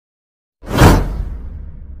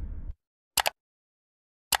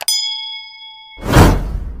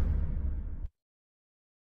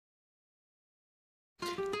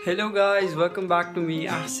Hello guys, welcome back to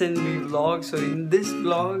me.ahsan me vlog. So in this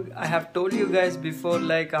vlog I have told you guys before,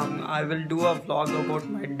 like I will do a vlog about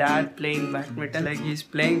my dad playing badminton. Like he's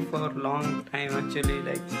playing for a long time actually.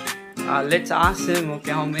 Let's ask him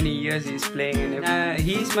how many years he's playing, and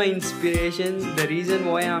he's my inspiration. The reason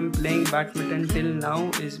why I'm playing badminton till now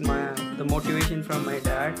is the motivation from my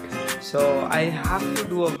dad. So I have to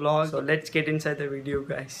do a vlog. So let's get inside the video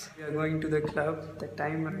guys. We are going to the club. The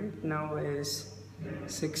time right now is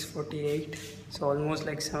 6:48, so almost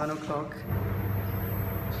like 7 o'clock.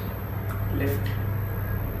 Lift.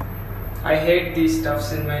 I hate these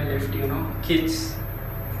stuffs in my lift, kids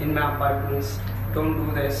in my apartments. Don't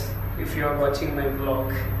do this if you are watching my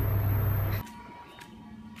vlog.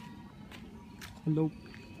 Hello.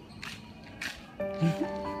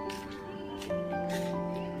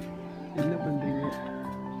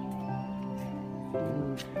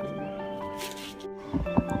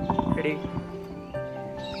 Ready?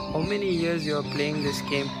 How many years you are playing this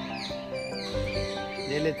game?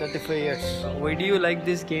 Nearly 35 years. Why do you like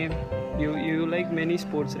this game? You like many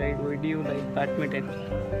sports, right? Why do you like badminton?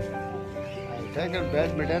 I have taken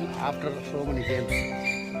badminton after so many games.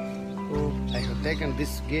 Oh. I have taken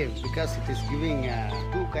this game because it is giving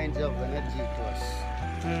two kinds of energy to us.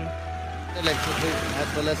 Mental exercise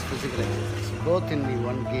as well as physical exercise, both in the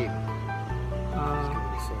one game.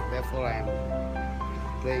 So therefore I am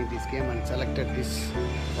playing this game and selected this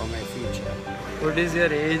for my future. What is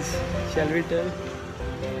your age? Shall we tell?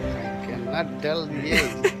 I cannot tell the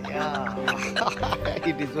age.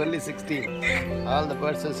 It is only 16. All the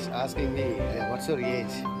persons asking me, what's your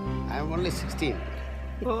age? I am only 16.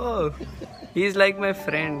 Oh, he's like my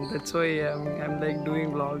friend. That's why I'm like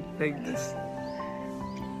doing vlog like this.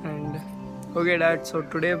 And okay dad, so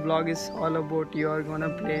today vlog is all about you are gonna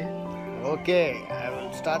play. Okay, I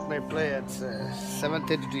will start my play at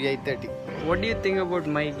 7:30 to 8:30. What do you think about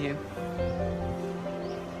my game?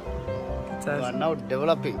 You are now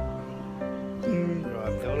developing. You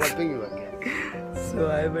are developing your game.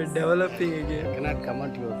 So I am developing I again. cannot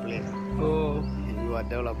comment your play. Oh, You are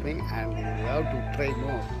developing and you have to try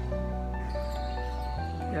more.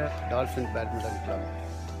 yeah. Dolphin Badminton Club.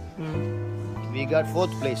 We got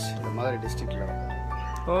 4th place in the Madurai district level.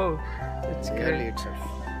 Oh, that's Yearly great. itself.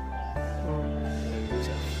 Oh.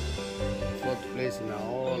 4th place in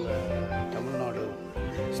all Tamil Nadu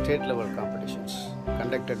state level competitions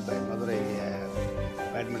conducted by Madurai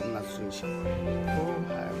Badminton Association. Oh,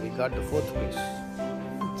 We got the 4th place.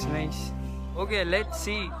 it's nice. Okay, let's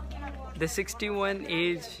see the 61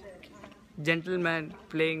 age gentleman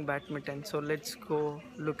playing badminton. So let's go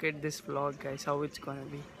look at this vlog guys, how it's gonna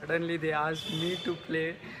be. Suddenly they asked me to play.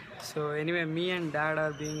 So anyway, me and dad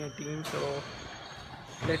are being a team, so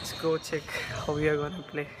let's go check how we are gonna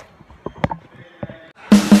play.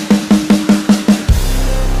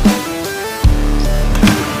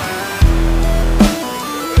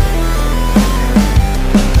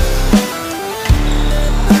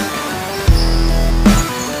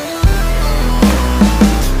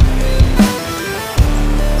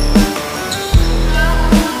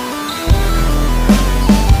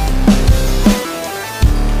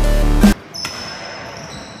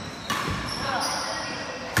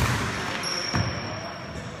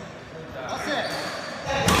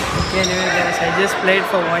 Anyway guys, I just played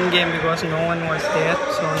for one game because no one was there.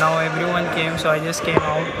 So now everyone came, so I just came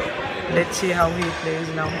out. Let's see how he plays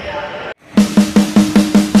now.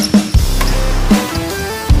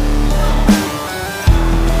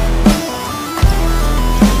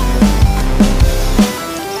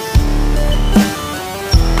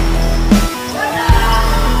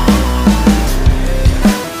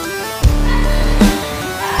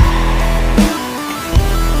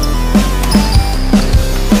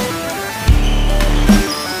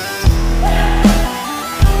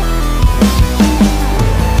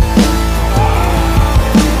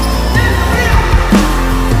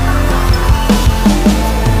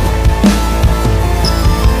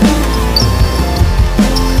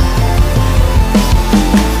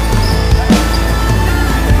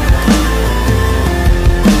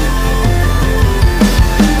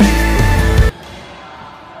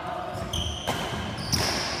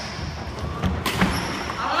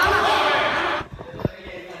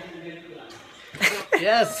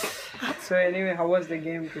 Yes. So anyway, how was the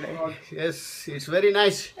game today? Yes, it's very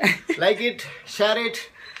nice. Like it, share it,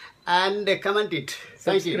 and comment it.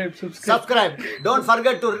 Thank you. Subscribe. Don't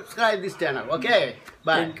forget to subscribe this channel. Okay.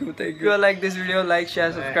 Bye. Thank you. If you like this video, like,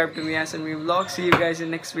 share, subscribe to me.ahsan me vlog. See you guys in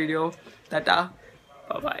next video. Tata.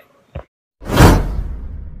 Bye bye.